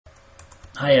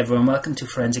Hi everyone, welcome to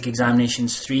Forensic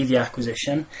Examinations 3, the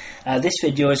acquisition. This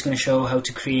video is going to show how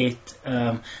to create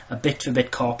a bit-for-bit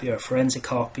copy or a forensic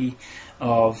copy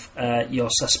of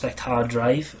your suspect hard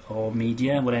drive or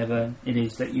media, whatever it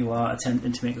is that you are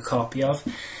attempting to make a copy of.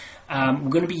 We're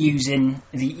going to be using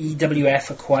the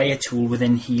EWF Acquire tool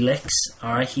within Helix.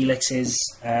 Alright, Helix is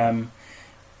an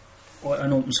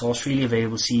open source, freely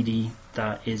available CD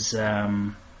that is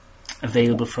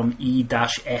available from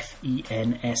e-fense.com,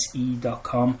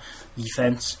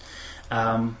 eFence,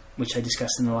 which I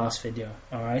discussed in the last video.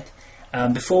 Alright,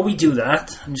 before we do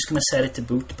that, I'm just going to set it to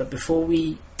boot, but before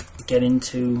we get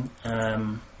into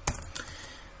that,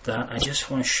 I just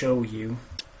want to show you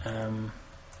a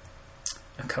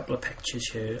couple of pictures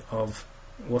here of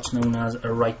what's known as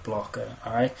a write blocker.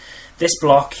 Alright, this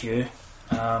block here,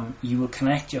 you will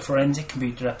connect your forensic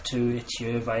computer up to it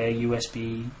here via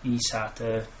USB,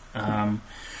 eSATA,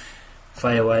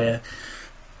 Firewire,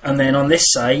 and then on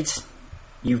this side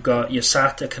you've got your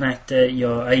SATA connector,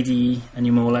 your IDE and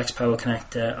your Molex power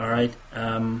connector, alright,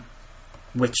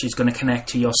 which is going to connect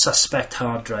to your suspect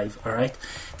hard drive. Alright,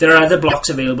 there are other blocks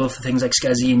available for things like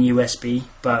SCSI and USB,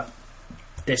 but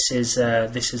this is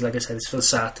like I said, it's for the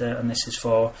SATA and this is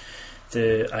for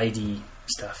the IDE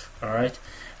stuff. Alright,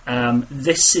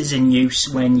 this is in use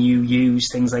when you use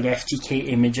things like FTK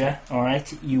Imager.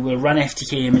 Alright, you will run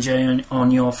FTK Imager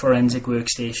on your forensic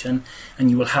workstation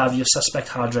and you will have your suspect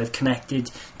hard drive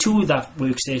connected to that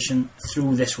workstation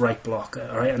through this write blocker.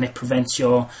 Alright, and it prevents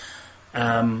your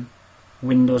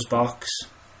Windows box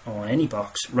or any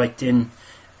box writing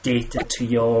data to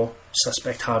your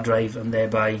suspect hard drive and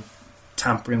thereby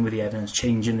tampering with the evidence,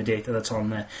 changing the data that's on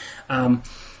there.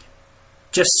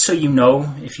 Just so you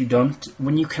know, if you don't,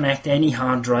 when you connect any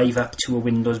hard drive up to a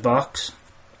Windows box,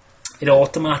 it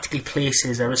automatically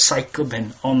places a recycle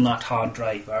bin on that hard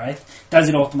drive. Alright, does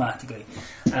it automatically,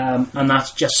 and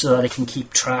that's just so that it can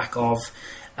keep track of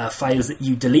files that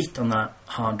you delete on that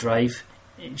hard drive,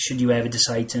 should you ever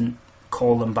decide to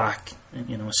call them back,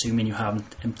 you know, assuming you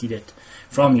haven't emptied it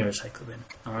from your recycle bin.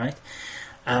 Alright,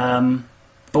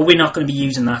 but we're not going to be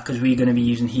using that because we're going to be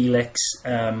using Helix,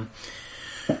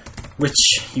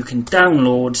 which you can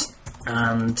download,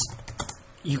 and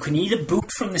you can either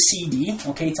boot from the CD.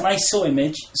 Okay, it's an ISO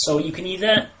image, so you can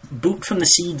either boot from the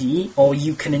CD or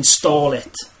you can install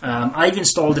it. I've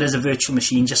installed it as a virtual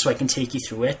machine just so I can take you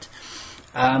through it.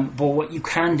 But what you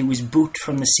can do is boot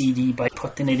from the CD by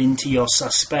putting it into your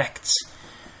suspect's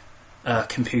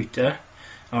computer.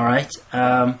 Alright,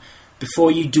 before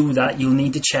you do that, you'll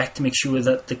need to check to make sure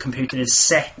that the computer is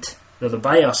set, that the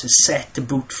BIOS is set to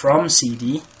boot from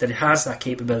CD, that it has that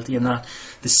capability, and that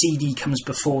the CD comes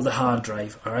before the hard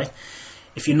drive. Alright,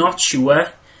 if you're not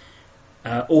sure,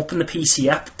 open the PC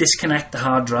up, disconnect the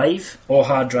hard drive or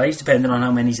hard drives depending on how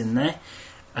many's in there,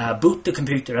 boot the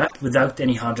computer up without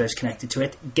any hard drives connected to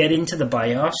it, get into the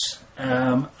BIOS,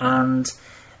 and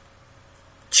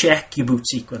check your boot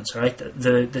sequence. Alright,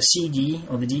 the CD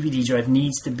or the DVD drive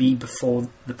needs to be before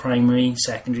the primary,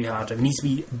 secondary hard drive. It needs to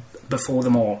be before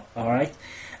them all. Alright,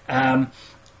 I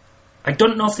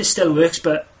don't know if this still works,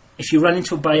 but if you run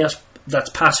into a BIOS that's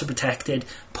password protected,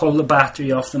 pull the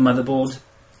battery off the motherboard,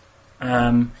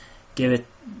 give it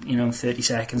 30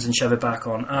 seconds and shove it back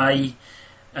on.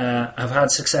 I've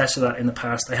had success with that in the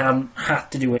past. I haven't had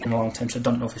to do it in a long time, so I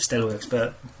don't know if it still works, but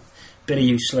a bit of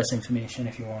useless information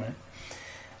if you want it.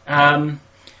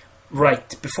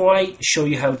 Right, before I show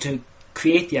you how to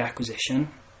create the acquisition,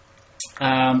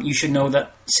 you should know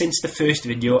that since the first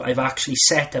video I've actually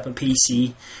set up a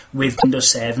PC with Windows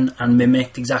 7 and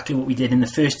mimicked exactly what we did in the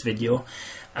first video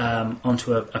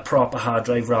onto a proper hard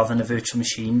drive rather than a virtual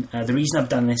machine. The reason I've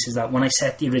done this is that when I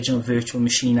set the original virtual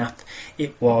machine up,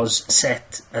 it was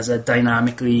set as a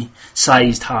dynamically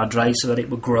sized hard drive so that it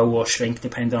would grow or shrink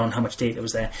depending on how much data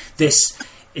was there. This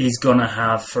is going to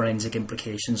have forensic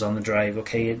implications on the drive.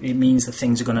 Okay, it means that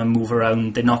things are going to move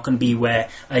around. They're not going to be where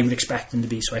I would expect them to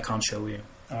be, so I can't show you.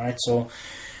 Alright, so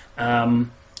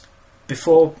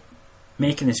before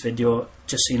making this video,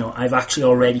 just so you know, I've actually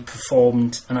already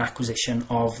performed an acquisition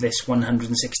of this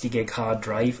 160 gig hard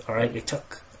drive. Alright, it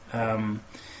took a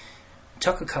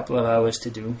couple of hours to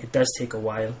do. It does take a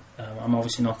while. I'm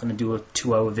obviously not going to do a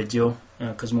 2-hour video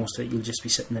because most of it you'll just be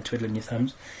sitting there twiddling your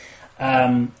thumbs.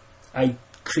 I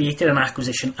created an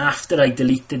acquisition after I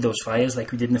deleted those files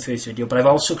like we did in the first video, but I've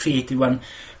also created one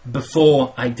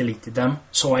before I deleted them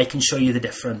so I can show you the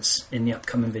difference in the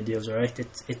upcoming videos. Alright,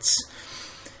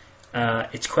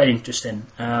 it's quite interesting.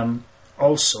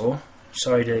 Also,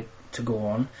 sorry to go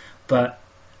on, but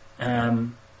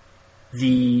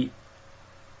the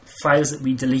files that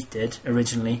we deleted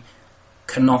originally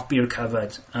cannot be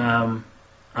recovered.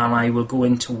 and I will go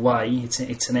into why. It's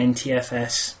an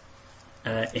NTFS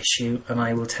issue, and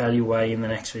I will tell you why in the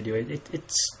next video.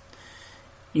 It's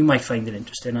you might find it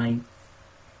interesting. I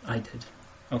did.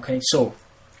 Okay, so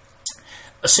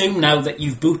assume now that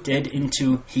you've booted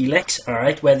into Helix. All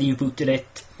right, whether you've booted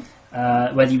it,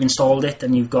 whether you've installed it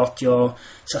and you've got your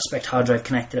suspect hard drive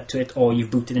connected up to it, or you've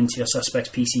booted into your suspect's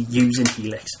PC using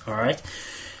Helix. All right,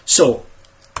 so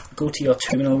go to your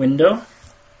terminal window.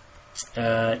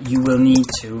 You will need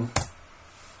to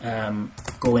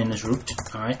go in as root,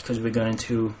 all right, because we're going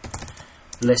to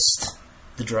list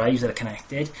the drives that are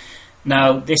connected.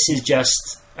 Now this is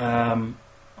just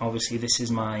obviously this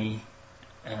is my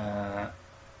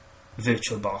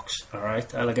virtual box, all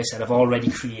right. Like I said, I've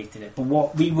already created it, but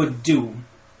what we would do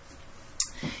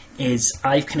is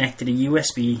I've connected a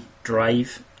USB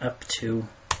drive up to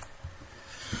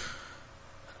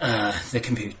the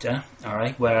computer, all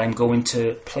right, where I'm going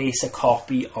to place a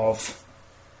copy of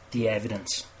the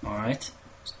evidence, all right.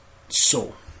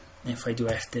 So if I do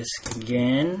fdisk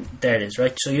again, there it is,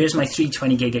 right. So here's my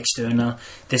 320 gig external.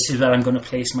 This is where I'm going to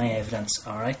place my evidence,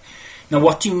 all right. Now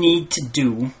what you need to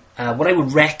do, what I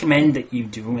would recommend that you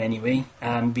do anyway,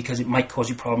 because it might cause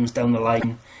you problems down the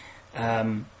line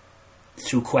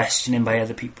through questioning by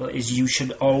other people, is you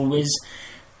should always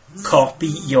copy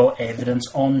your evidence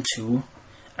onto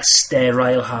a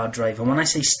sterile hard drive. And when I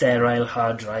say sterile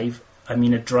hard drive, I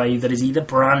mean a drive that is either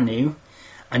brand new,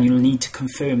 and you'll need to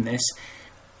confirm this,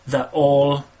 that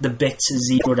all the bits are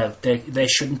zeroed out. There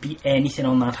shouldn't be anything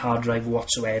on that hard drive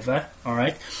whatsoever, all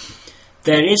right.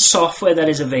 There is software that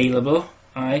is available,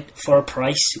 all right, for a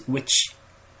price, which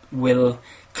will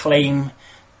claim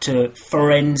to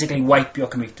forensically wipe your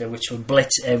computer, which will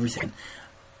blitz everything.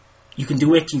 You can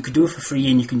do it. You can do it for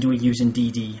free, and you can do it using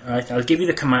DD. All right, I'll give you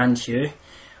the command here.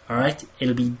 All right,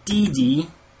 it'll be DD.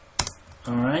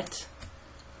 All right,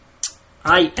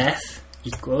 IF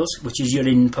equals, which is your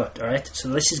input. All right, so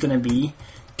this is going to be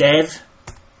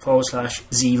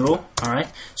dev/0. All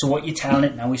right, so what you're telling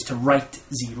it now is to write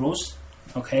zeros.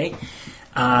 Okay.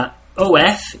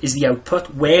 OF is the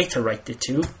output, where to write it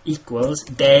to, equals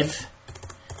dev,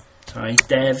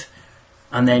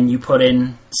 and then you put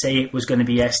in, say it was going to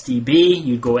be STB,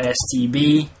 you'd go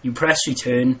STB, you press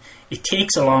return. It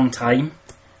takes a long time,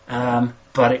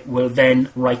 but it will then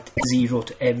write 0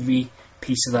 to every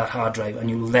piece of that hard drive, and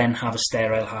you will then have a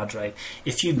sterile hard drive.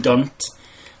 If you don't,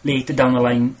 later down the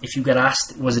line, if you get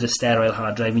asked, was it a sterile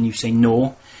hard drive, and you say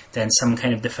no, then some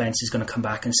kind of defense is going to come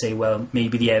back and say, well,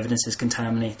 maybe the evidence is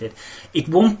contaminated. It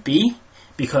won't be,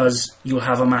 because you'll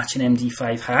have a matching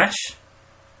MD5 hash,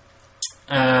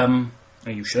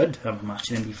 or you should have a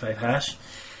matching MD5 hash,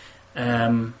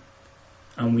 and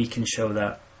we can show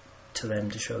that to them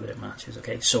to show that it matches.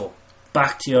 Okay, so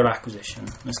back to your acquisition.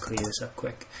 Let's clear this up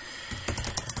quick.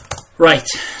 Right,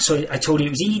 so I told you it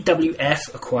was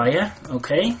EWF acquire.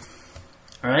 Okay,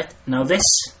 all right. Now this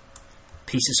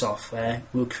piece of software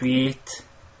will create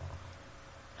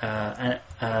a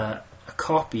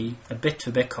copy, a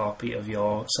bit-for-bit copy of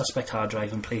your suspect hard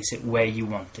drive, and place it where you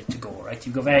want it to go. Right,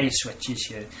 you've got various switches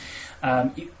here.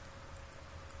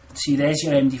 See, there's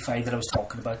your MD5 that I was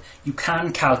talking about. You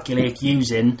can calculate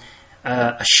using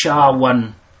a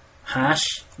SHA-1 hash,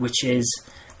 which is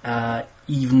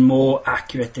even more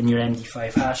accurate than your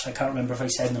MD5 hash. I can't remember if I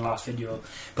said in the last video,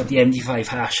 but the MD5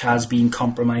 hash has been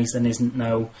compromised and isn't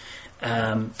now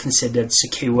considered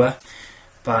secure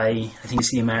by, I think it's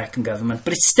the American government,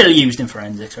 but it's still used in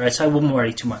forensics, right? So I wouldn't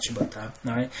worry too much about that.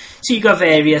 All right. So you've got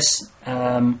various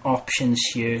options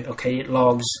here. Okay, it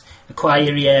logs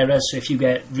acquire errors. So if you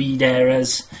get read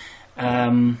errors,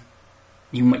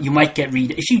 you might get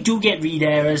read. If you do get read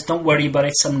errors, don't worry about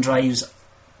it. Some drives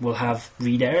will have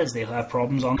read errors. They'll have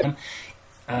problems on them.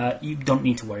 You don't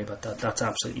need to worry about that. That's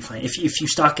absolutely fine. If you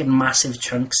start getting massive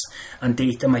chunks and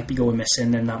data might be going missing,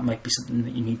 then that might be something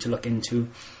that you need to look into.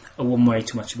 I wouldn't worry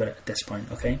too much about it at this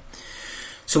point. Okay,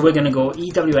 so we're going to go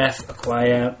EWF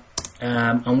acquire,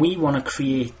 and we want to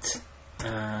create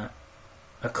a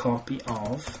copy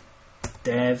of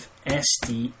dev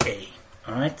SDA.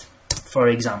 All right. For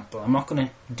example, I'm not going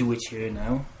to do it here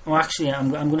now. Oh, actually, I'm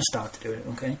going to start to do it.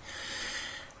 Okay.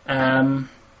 We're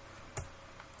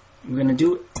going to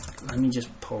do. Let me just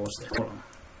pause there. Hold on.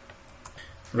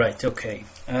 Right. Okay.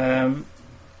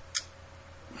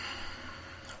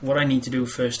 What I need to do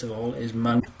first of all is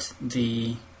mount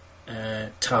the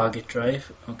target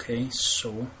drive. Okay.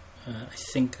 So I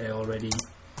think I already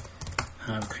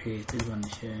have created one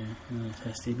here.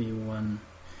 SDB1.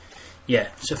 Yeah.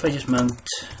 So if I just mount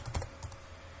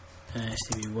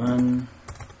SDB1,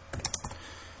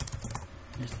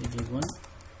 SDB1.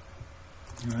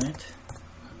 All right.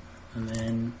 And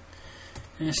then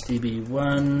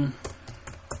SDB1,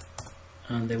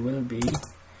 and there will be,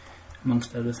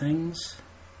 amongst other things,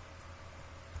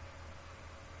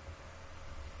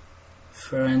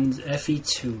 friends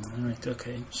FE2. Alright,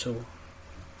 okay, so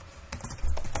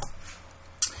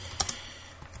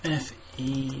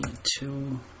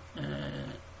FE2,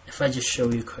 if I just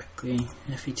show you quickly,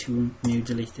 FE2 new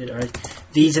deleted. Alright,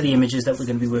 these are the images that we're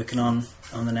going to be working on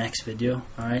the next video.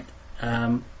 Alright,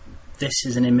 this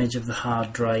is an image of the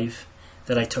hard drive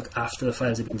that I took after the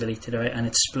files had been deleted. Alright, and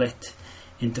it's split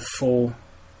into split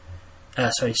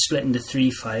into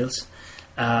 3 files.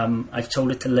 I've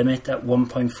told it to limit at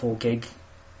 1.4 gig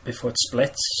before it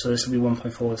splits, so this will be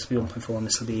 1.4, this will be 1.4, and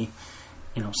this will be,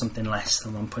 you know, something less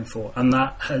than 1.4, and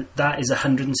that is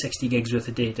 160 gigs worth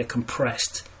of data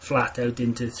compressed flat out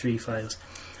into 3 files,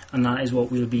 and that is what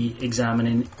we'll be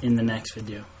examining in the next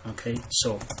video. Okay,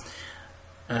 so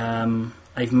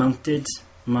I've mounted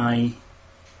my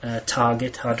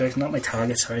target hard drive, not my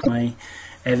target, sorry, my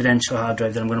evidential hard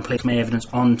drive that I'm going to place my evidence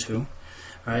onto.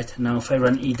 Right, now if I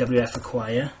run EWF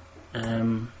acquire,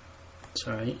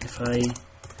 if I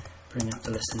bring up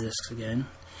the list of disks again,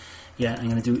 yeah, I'm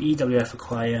going to do EWF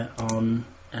acquire on,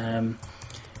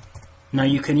 now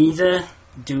you can either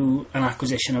do an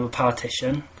acquisition of a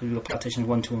partition, because we've got partitions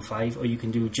 1, 2 and 5, or you can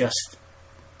do just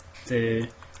the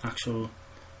actual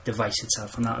device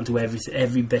itself, and that'll do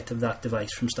every bit of that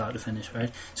device from start to finish.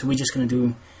 Right, so we're just going to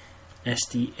do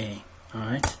SDA.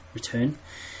 Alright, return.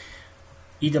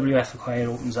 EWF acquire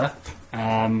opens up,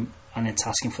 and it's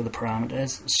asking for the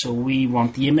parameters. So we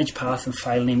want the image path and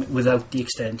file name without the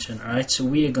extension. Alright, so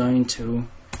we are going to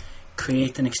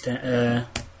create an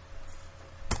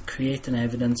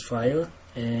evidence file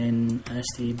in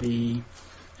SDB1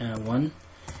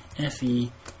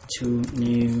 FE2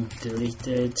 new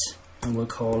deleted, and we'll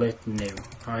call it new.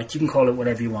 Alright, you can call it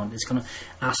whatever you want. It's going to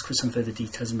ask for some further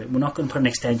details, but we're not going to put an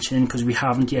extension in because we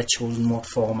haven't yet chosen what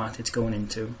format it's going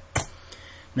into.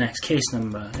 Next, case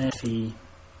number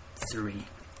FE3.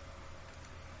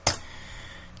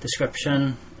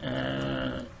 Description,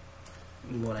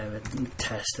 whatever,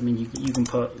 test. I mean, you can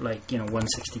put, like, you know,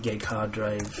 160 gig hard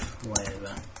drive,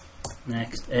 whatever.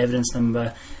 Next, evidence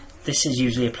number. This is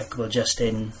usually applicable just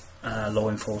in law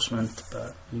enforcement,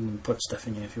 but you can put stuff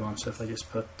in here if you want. So if I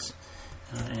just put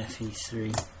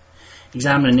FE3,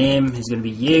 examiner name is going to be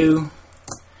you.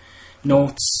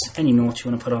 Notes, any notes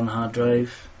you want to put on the hard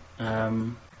drive.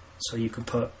 So you could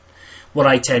put, what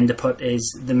I tend to put is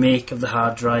the make of the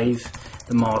hard drive,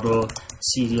 the model,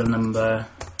 serial number,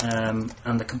 and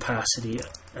the capacity,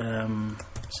 saying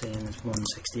it's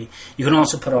 160. You can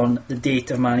also put on the date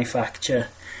of manufacture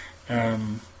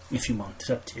if you want. It's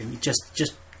up to you.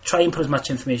 Just try and put as much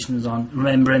information as on,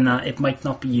 remembering that it might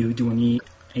not be you doing the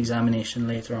examination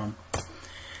later on.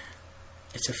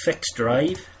 It's a fixed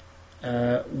drive.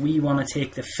 We want to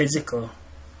take the physical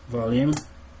volume.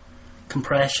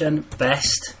 Compression,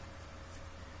 best.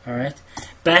 Alright,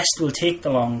 best will take the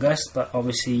longest, but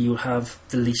obviously you'll have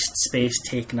the least space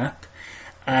taken up.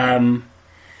 The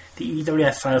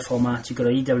EWF file format, you've got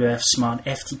an EWF Smart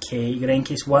FTK, you've got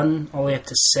NCase 1 all the way up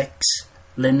to 6,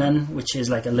 Linen, which is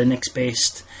like a Linux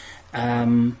based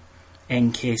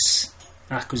NCase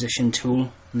acquisition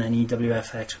tool, and then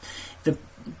EWFX.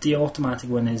 The automatic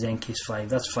one is NCase 5,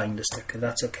 that's fine, the sticker,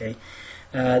 that's okay.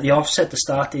 The offset to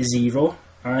start is 0.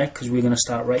 Alright, because we're going to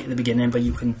start right at the beginning, but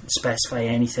you can specify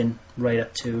anything right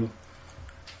up to,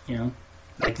 you know,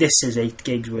 like this is 8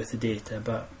 gigs worth of data,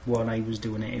 but when I was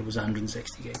doing it, it was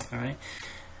 160 gig. Alright,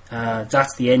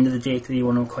 that's the end of the data that you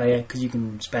want to acquire, because you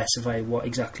can specify what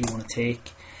exactly you want to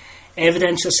take.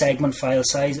 Evidential segment file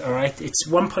size, alright, it's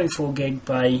 1.4 gig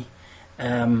by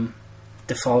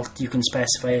default. You can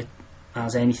specify it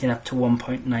as anything up to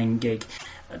 1.9 gig.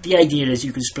 The idea is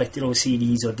you can split it over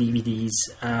CDs or DVDs,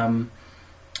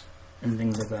 and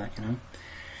things like that, you know.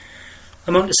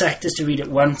 Amount of sectors to read at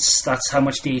once, that's how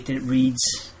much data it reads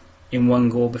in one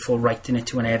go before writing it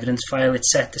to an evidence file.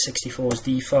 It's set to 64 as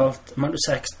default. Amount of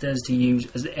sectors to use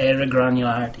as error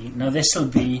granularity. Now this will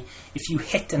be, if you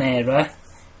hit an error,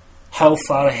 how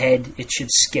far ahead it should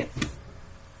skip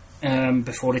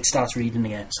before it starts reading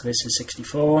again. So this is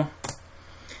 64.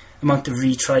 Amount of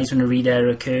retries when a read error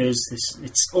occurs,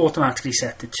 it's automatically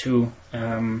set to 2.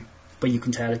 But you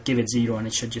can tell it, give it 0 and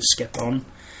it should just skip on.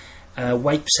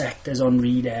 Wipe sectors on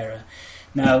read error.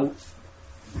 Now,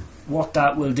 what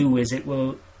that will do is it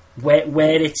will,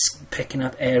 where it's picking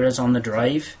up errors on the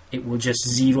drive, it will just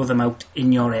 0 them out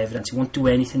in your evidence. It won't do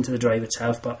anything to the drive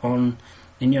itself, but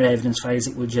in your evidence files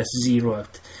it will just 0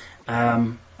 out.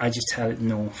 I just tell it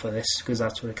no for this, because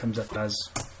that's what it comes up as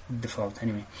default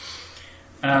anyway.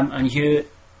 And here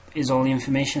is all the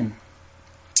information.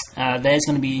 There's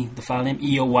going to be the file name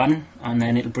EO1, and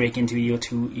then it'll break into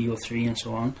EO2, EO3, and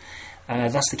so on.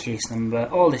 That's the case number.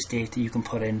 All this data you can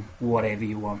put in whatever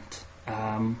you want,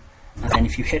 and then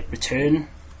if you hit return,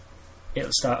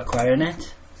 it'll start acquiring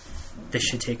it. This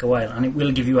should take a while, and it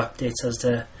will give you updates as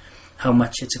to how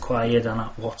much it's acquired and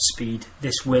at what speed.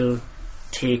 This will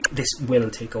take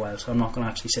a while, so I'm not going to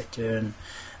actually sit here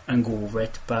and go over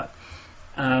it. But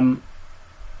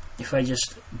if I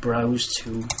just browse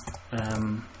to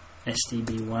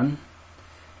SDB1,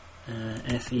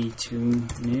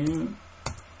 FE2 new,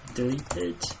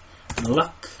 deleted, and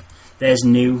look, there's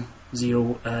new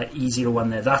E01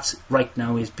 there. That right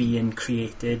now is being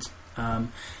created.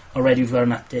 Already we've got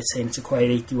an update saying it's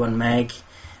acquired 81 meg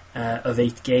of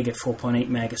 8 gig at 4.8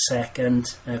 meg a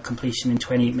second, completion in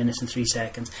 28 minutes and 3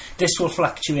 seconds. This will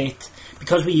fluctuate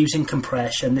because we're using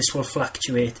compression. This will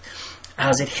fluctuate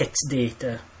as it hits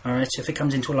data. Alright, so if it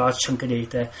comes into a large chunk of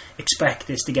data, expect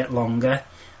this to get longer,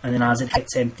 and then as it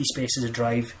hits empty spaces of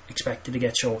drive, expect it to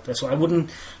get shorter. So I wouldn't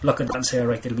look at that and say,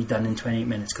 alright, it'll be done in 28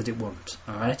 minutes, because it won't.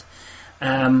 Alright,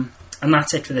 and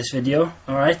that's it for this video.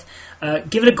 Alright,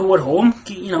 give it a go at home.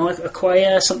 You know,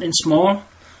 acquire something small.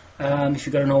 If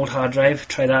you've got an old hard drive,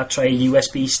 try that. Try a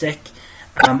USB stick.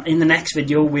 In the next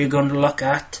video, we're going to look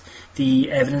at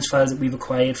the evidence files that we've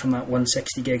acquired from that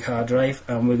 160 gig hard drive,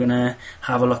 and we're going to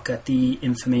have a look at the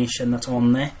information that's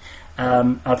on there.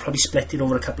 I'll probably split it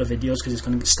over a couple of videos because it's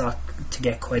going to start to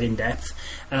get quite in depth.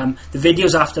 The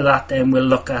videos after that then we'll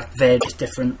look at various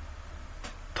different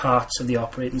parts of the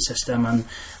operating system and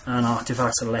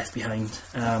artifacts that are left behind.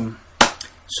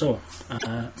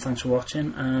 Thanks for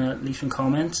watching. Leave some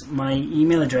comments. My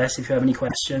email address, if you have any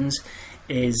questions,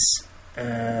 is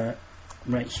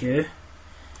right here.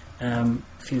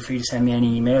 Feel free to send me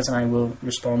any emails and I will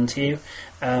respond to you.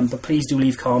 But please do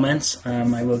leave comments.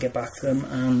 I will get back to them,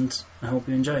 and I hope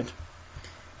you enjoyed.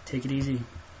 Take it easy.